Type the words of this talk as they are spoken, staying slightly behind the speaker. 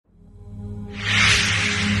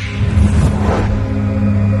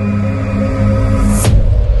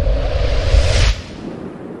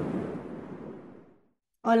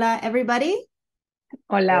everybody.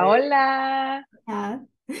 Hola, hola. Uh,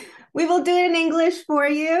 we will do it in English for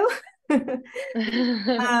you.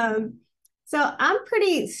 um, so I'm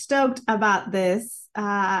pretty stoked about this.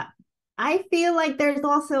 I feel like there's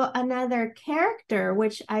also another character,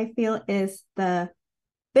 which I feel is the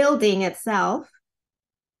building itself.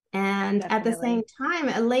 And at the same Definitely. time,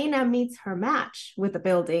 Elena meets her match with the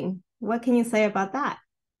building. What can you say about that?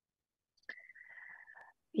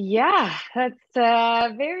 Yeah, that's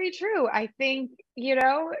very true. I think,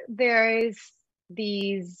 there is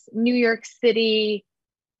these New York City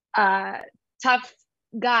uh tough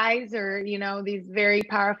guys or, these very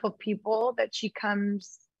powerful people that she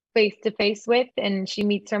comes face to face with and she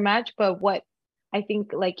meets her match. But what I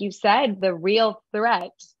think, like you said, the real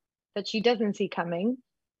threat that she doesn't see coming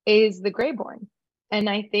is the Greyborn. And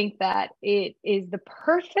I think that it is the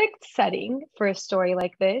perfect setting for a story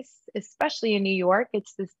like this, especially in New York.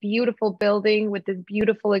 It's this beautiful building with this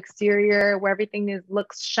beautiful exterior where everything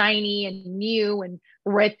looks shiny and new and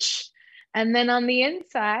rich. And then on the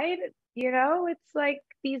inside, it's like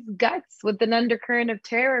these guts with an undercurrent of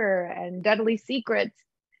terror and deadly secrets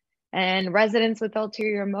and residents with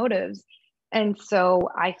ulterior motives. And so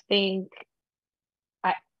I think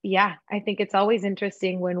it's always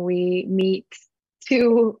interesting when we meet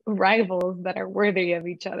two rivals that are worthy of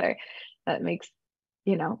each other. That makes,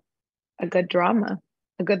 you know, a good drama,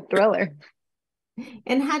 a good thriller.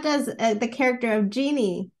 And how does the character of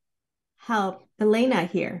Jeannie help Elena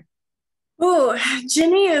here? Oh,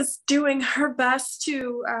 Ginny is doing her best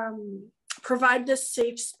to provide this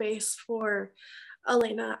safe space for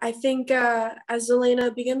Elena. I think as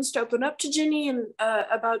Elena begins to open up to Ginny and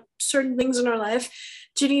about certain things in her life,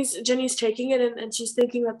 Ginny's taking it and she's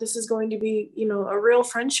thinking that this is going to be, a real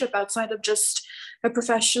friendship outside of just a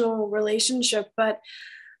professional relationship. But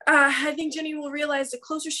I think Ginny will realize the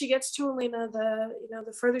closer she gets to Elena,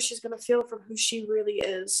 the further she's going to feel from who she really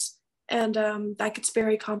is. And that gets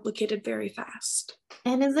very complicated very fast.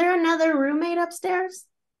 And is there another roommate upstairs?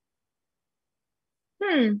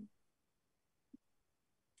 Hmm.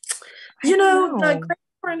 The Great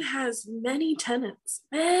Barn has many tenants.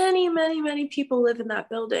 Many, many, many people live in that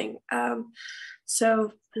building.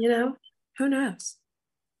 So, who knows?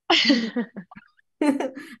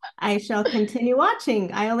 I shall continue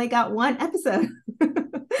watching. I only got one episode.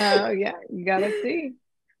 Oh, yeah, you gotta see.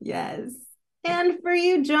 Yes. And for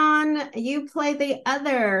you, Jon, you play the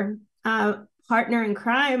other partner in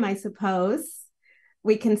crime, I suppose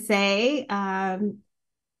we can say.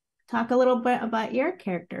 Talk a little bit about your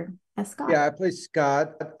character as Scott. Yeah, I play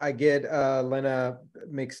Scott. I get Lena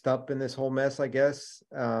mixed up in this whole mess, I guess,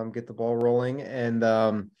 get the ball rolling.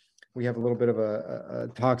 And we have a little bit of a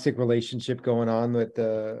toxic relationship going on that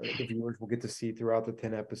the viewers will get to see throughout the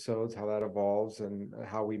 10 episodes, how that evolves and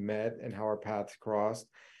how we met and how our paths crossed.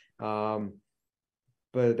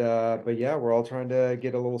 But yeah, we're all trying to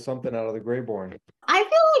get a little something out of the Greyborn. I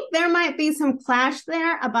feel like there might be some clash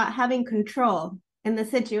there about having control in the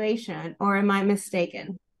situation, or am I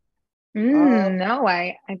mistaken? No,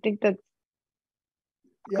 I think that's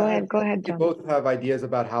Yeah, go ahead, we Jon. both have ideas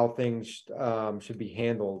about how things should be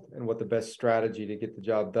handled and what the best strategy to get the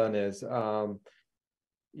job done is.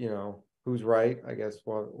 Who's right? I guess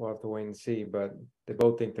we'll have to wait and see. But they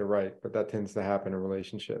both think they're right, but that tends to happen in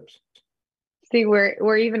relationships. See,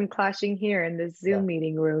 we're even clashing here in this Zoom Yeah.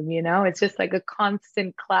 meeting room, It's just like a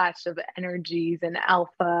constant clash of energies and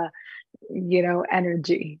alpha,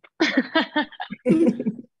 energy.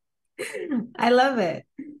 I love it.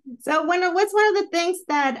 So what's one of the things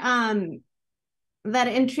that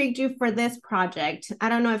intrigued you for this project? I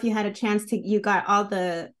don't know if you had a chance to you got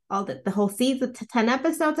the whole season to 10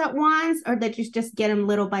 episodes at once, or did you just get them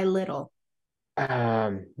little by little?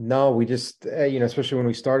 No, we just especially when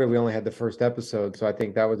we started, we only had the first episode, so I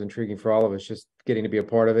think that was intriguing for all of us, just getting to be a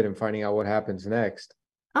part of it and finding out what happens next.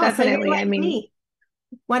 Oh, so you're Definitely. I like mean, me.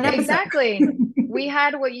 One episode. exactly. We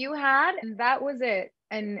had what you had, and that was it.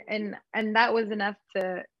 And that was enough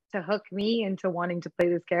to hook me into wanting to play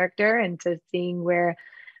this character and to seeing where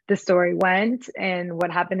the story went and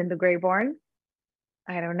what happened in the Greyborn.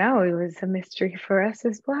 I don't know. It was a mystery for us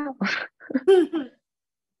as well.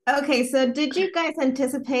 Okay, so did you guys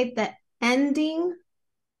anticipate the ending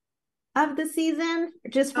of the season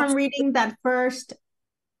just from reading that first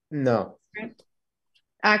No. script?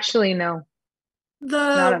 Actually, no,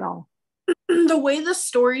 not at The all. the way the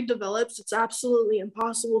story develops, it's absolutely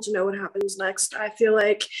impossible to know what happens next. I feel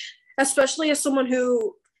like, especially as someone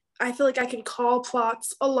who I feel like I can call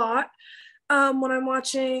plots a lot when I'm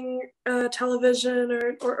watching television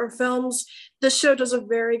or films. This show does a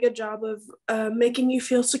very good job of making you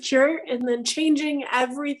feel secure and then changing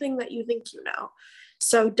everything that you think you know.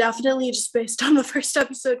 So definitely just based on the first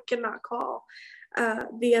episode, cannot call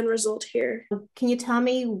the end result here. Can you tell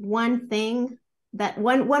me one thing, that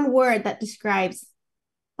one word that describes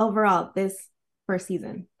overall this first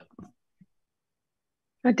season?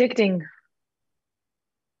 Addicting.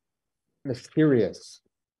 Mysterious.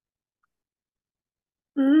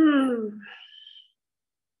 I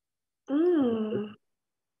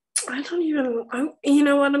don't even, you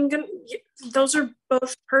know what, those are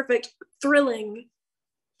both perfect. Thrilling.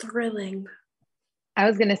 I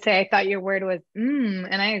was gonna say, I thought your word was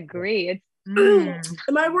and I agree. It's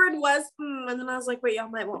My word was and then I was like, wait, y'all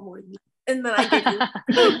might want more than that. And then I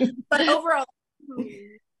gave you but overall,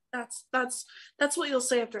 that's what you'll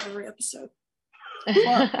say after every episode.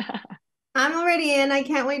 Well, I'm already in. I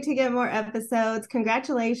can't wait to get more episodes.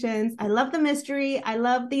 Congratulations. I love the mystery. I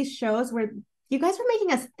love these shows where you guys are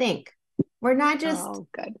making us think. We're not just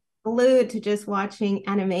glued to just watching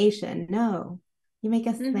animation. No, you make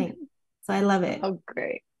us think. So I love it. Oh,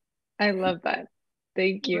 great. I love that.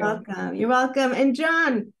 Thank you. You're welcome. And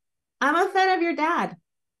Jon, I'm a fan of your dad.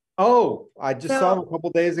 Oh, I just saw him a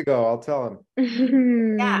couple days ago. I'll tell him.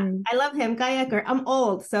 Yeah, I love him. Jon Ecker. I'm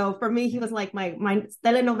old, so for me, he was like my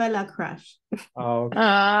telenovela crush. Oh,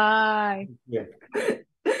 yeah. I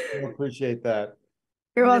appreciate that.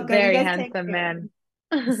 You're welcome. Very handsome man.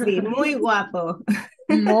 Sí, muy guapo.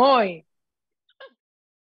 Muy.